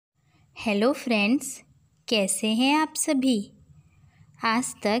Hello friends, कैसे हैं आप सभी। आज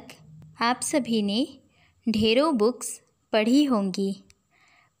तक आप सभी ने ढेरों बुक्स पढ़ी होंगी,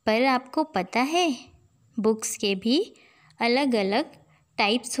 पर आपको पता है बुक्स के भी अलग अलग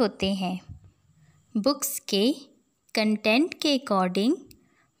टाइप्स होते हैं। बुक्स के कंटेंट के अकॉर्डिंग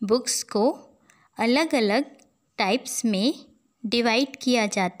बुक्स को अलग अलग टाइप्स में डिवाइड किया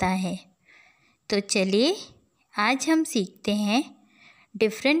जाता है। तो चलिए आज हम सीखते हैं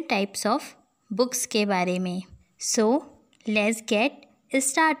डिफरेंट टाइप्स ऑफ बुक्स के बारे में। So let's get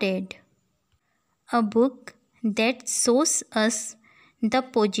started. A book that shows us the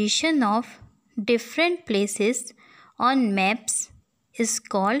position of different places on maps is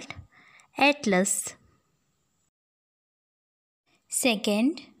called atlas.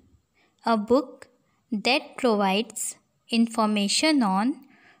 Second, a book that provides information on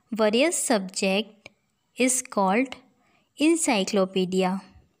various subjects is called encyclopedia.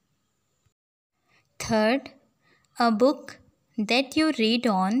 Third, a book that you read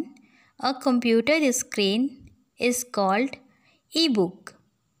on a computer screen is called e-book.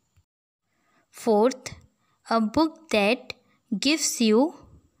 Fourth, a book that gives you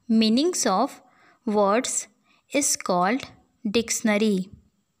meanings of words is called dictionary.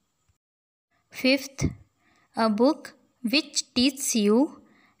 Fifth, a book which teaches you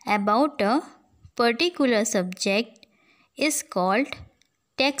about a particular subject is called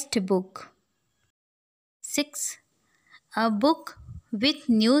textbook. 6. A book with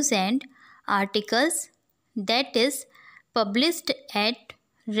news and articles that is published at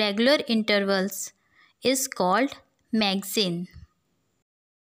regular intervals is called magazine.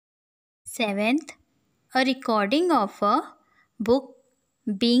 7th, a recording of a book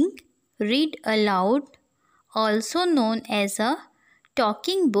being read aloud, also known as a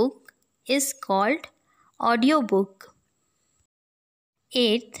talking book, is called audiobook.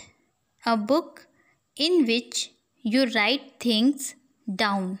 8th, a book in which you write things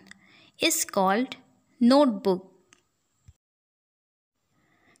down is called notebook.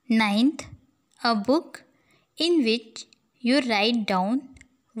 9th, a book in which you write down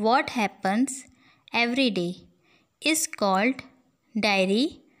what happens every day is called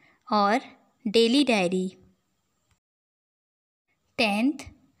diary or daily diary. 10th,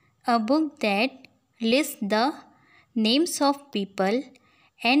 a book that lists the names of people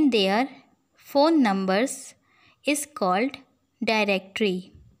and their phone numbers is called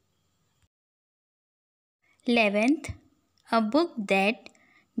directory. 11th, a book that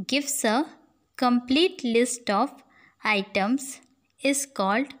gives a complete list of items is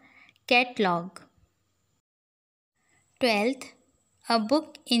called catalog. 12th, a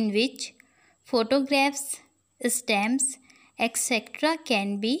book in which photographs, stamps, etc.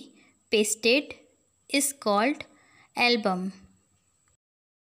 can be pasted is called album.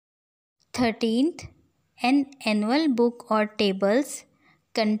 13th, an annual book or tables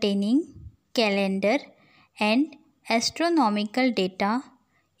containing calendar and astronomical data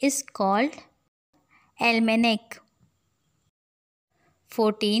is called almanac.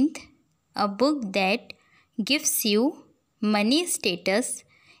 14th, a book that gives you money status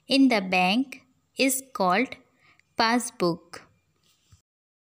in the bank is called passbook.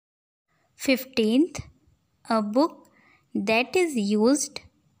 15th, a book that is used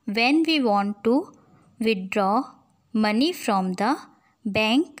when we want to withdraw money from the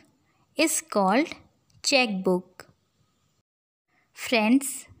bank is called checkbook. Friends,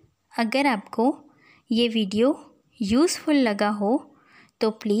 अगर आपको ये video useful लगा हो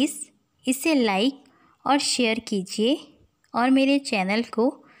तो please इसे like और share कीजिए और मेरे चैनल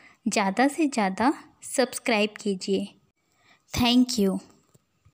को ज़्यादा से ज़्यादा सब्सक्राइब कीजिए। Thank you.